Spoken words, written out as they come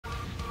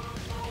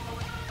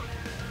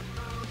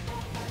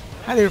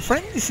Hi there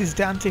friend, this is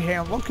Dante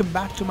here and welcome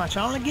back to my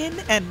channel again,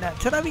 and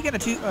today we're gonna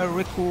do a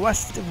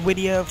request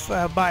video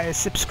by a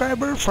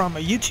subscriber from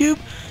YouTube.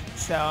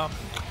 So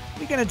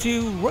we're gonna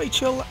do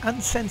Rachel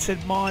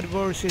Uncensored mod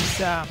versus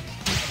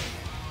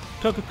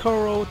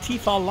Coca-Cola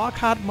Tifa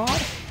Lockhart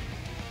mod.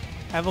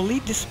 I will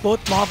leave this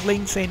both mod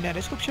links in the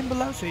description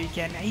below so you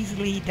can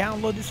easily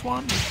download this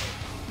one.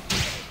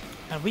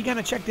 And we're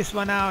gonna check this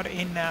one out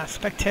in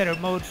spectator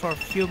mode for a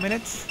few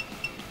minutes.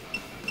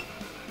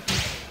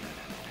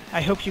 I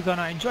hope you're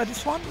gonna enjoy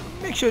this one.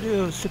 Make sure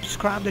to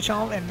subscribe to the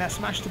channel and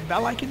smash the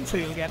bell icon so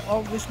you'll get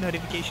all these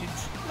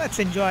notifications. Let's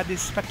enjoy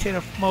this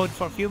spectator mode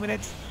for a few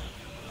minutes.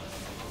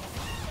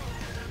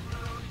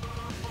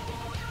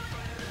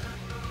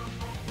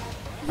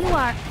 You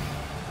are...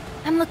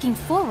 I'm looking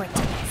forward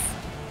to this.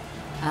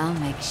 I'll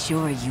make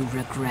sure you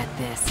regret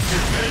this.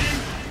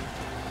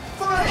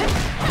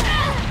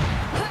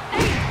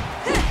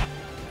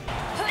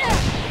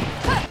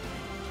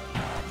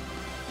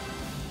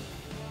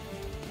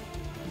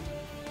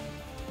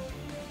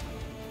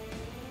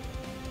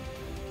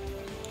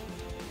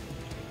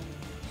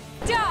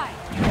 Die!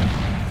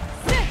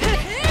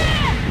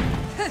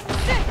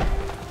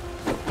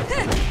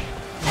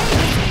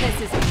 This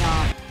is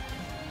beyond.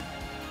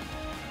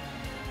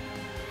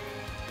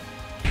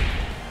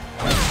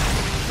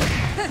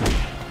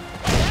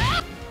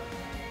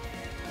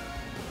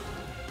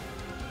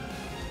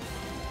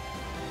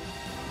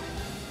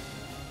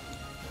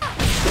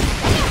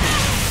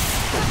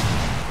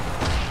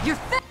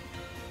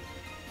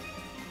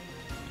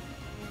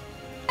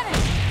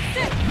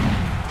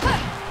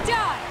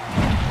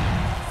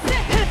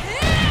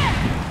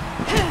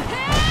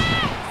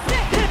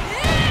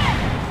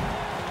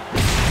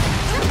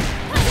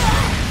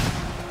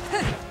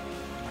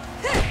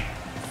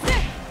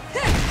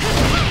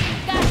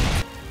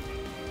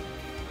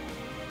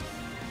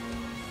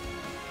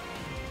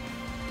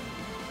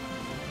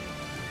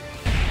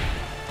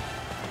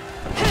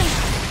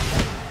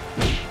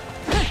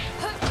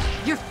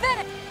 You're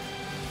finished!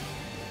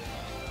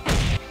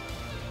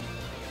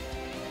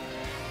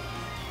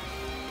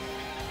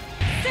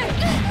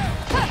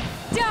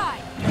 Die!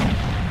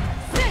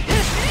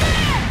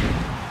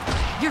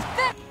 You're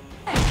finished!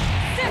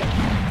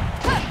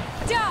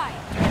 Die! You're finished! Die!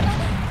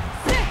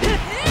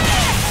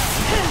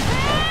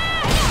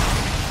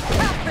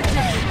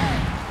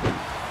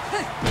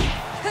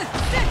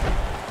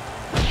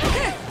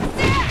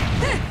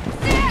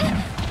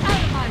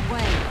 Out of my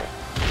way!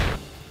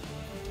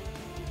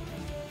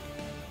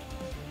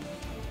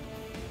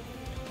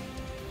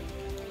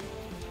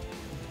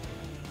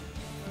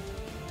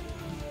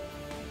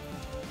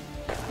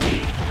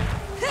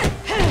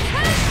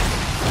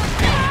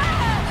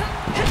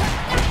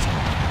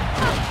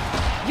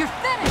 You're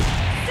finished!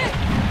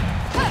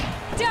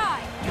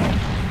 Die!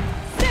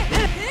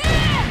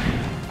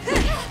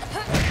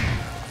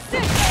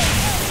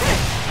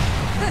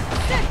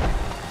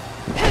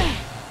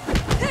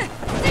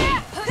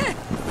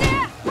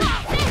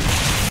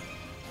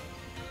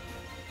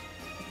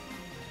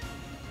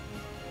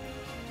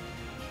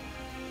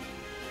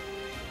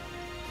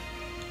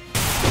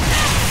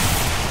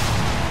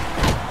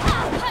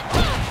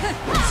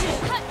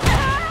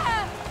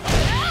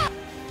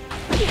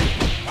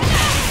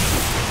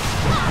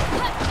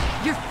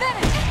 You're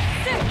finished!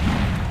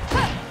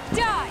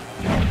 Die!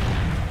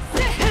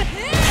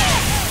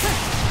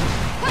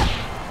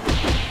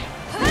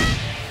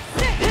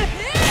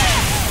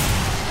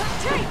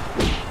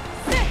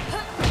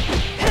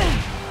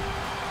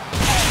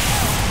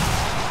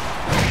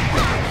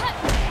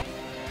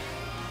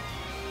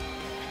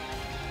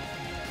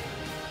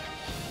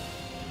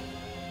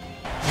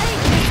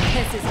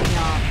 Pisses me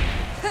off.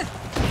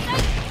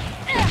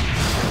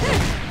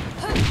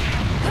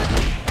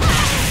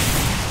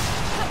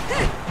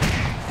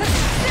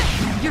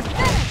 You're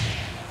finished!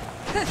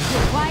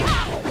 You're white!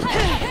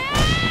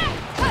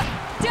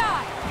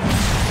 Die!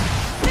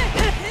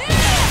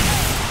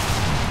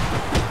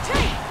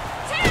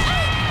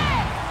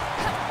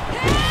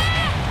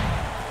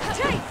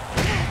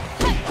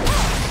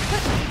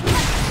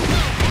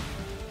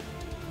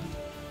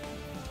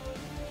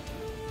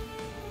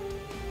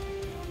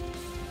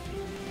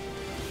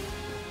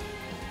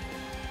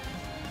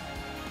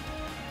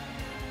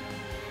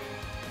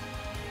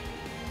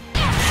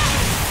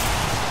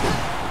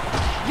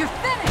 You're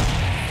finished!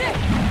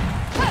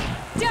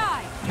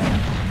 Die!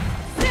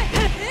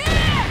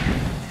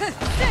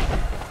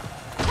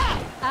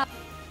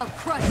 I'll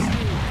crush you!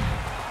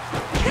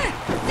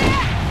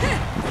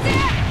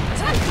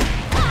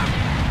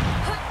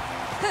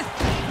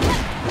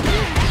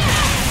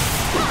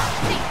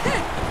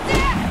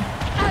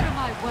 Out of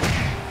my way!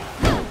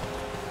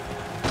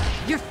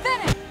 You're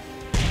finished!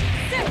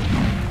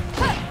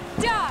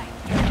 Die!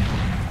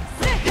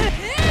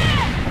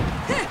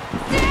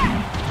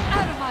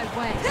 Out of my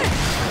way!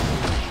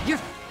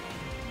 You're...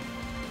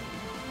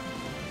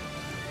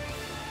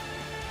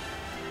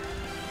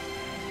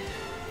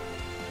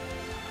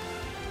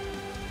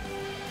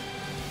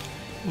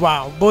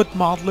 Wow, both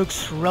mod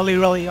looks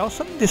really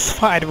awesome. This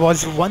fight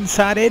was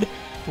one-sided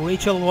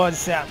Rachel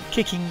was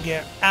kicking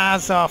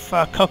ass of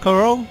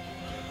Kokoro.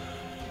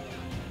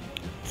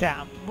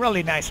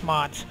 Really nice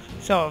mods.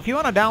 So if you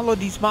want to download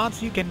these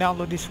mods, you can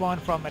download this one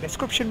from the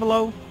description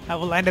below. I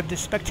will end up the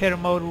spectator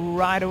mode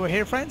right over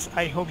here, friends.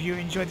 I hope you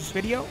enjoyed this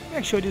video.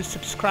 Make sure to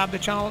subscribe to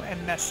the channel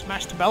and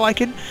smash the bell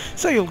icon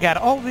so you'll get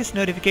all these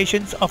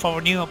notifications of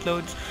our new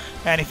uploads.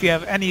 And if you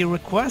have any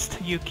request,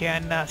 you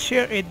can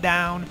share it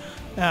down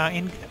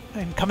in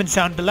comments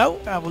down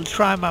below. I will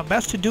try my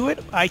best to do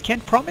it. I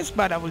can't promise,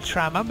 but I will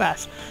try my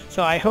best.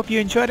 So I hope you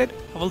enjoyed it.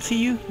 I will see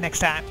you next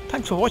time.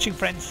 Thanks for watching,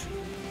 friends.